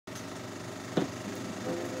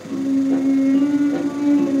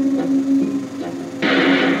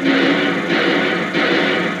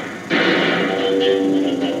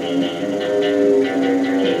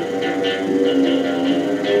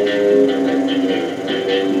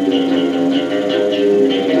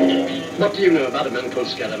What do you know about a man called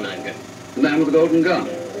Scaramanga? The man with the golden gun.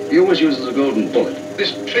 He always uses a golden bullet.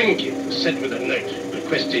 This trinket was sent with a note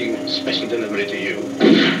requesting special delivery to you.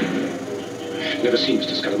 Never seen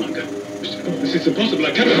Mr. Scaramanga. This is impossible.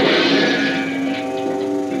 I cannot.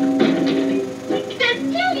 That's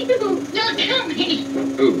Tony Boo. You're coming.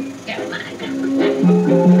 Who?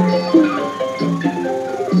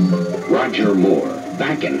 Roger Moore,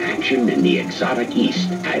 back in action in the exotic East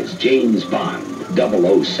as James Bond,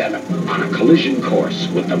 007, on a collision course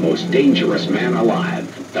with the most dangerous man alive,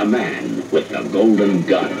 the man with the golden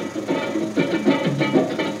gun.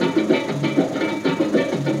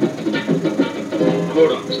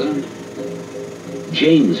 Hold on, son.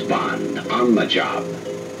 James Bond on the job.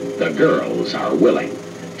 The girls are willing.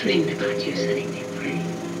 Dreamed about you setting me free.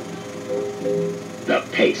 The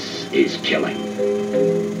pace is killing.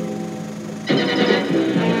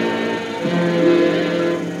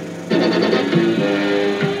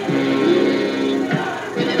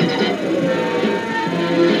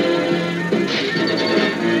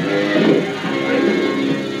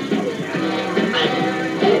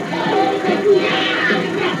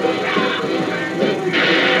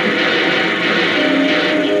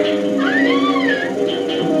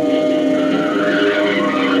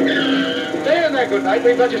 Good night.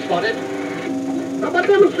 We've got you spotted. How about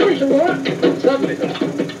demonstration, boy? Certainly, sir.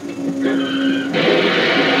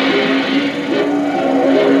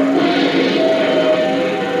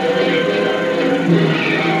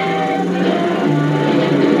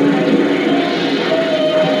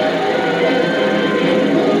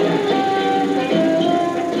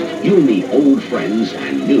 You'll meet old friends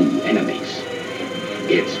and new enemies.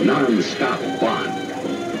 It's non-stop Bond.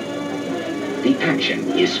 The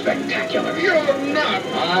action is spectacular. You're not.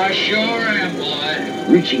 I sure am,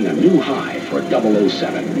 boy. Reaching a new high for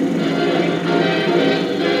 007.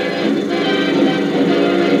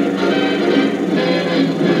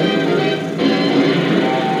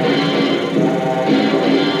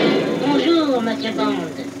 Bonjour, Monsieur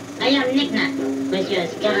Bond. I am Nicknut. Monsieur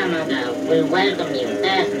Scaramanga will welcome you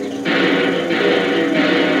personally.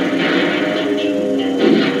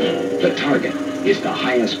 The target is the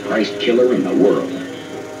highest-priced killer in the world.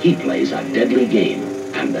 He plays a deadly game,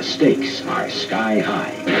 and the stakes are sky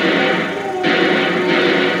high.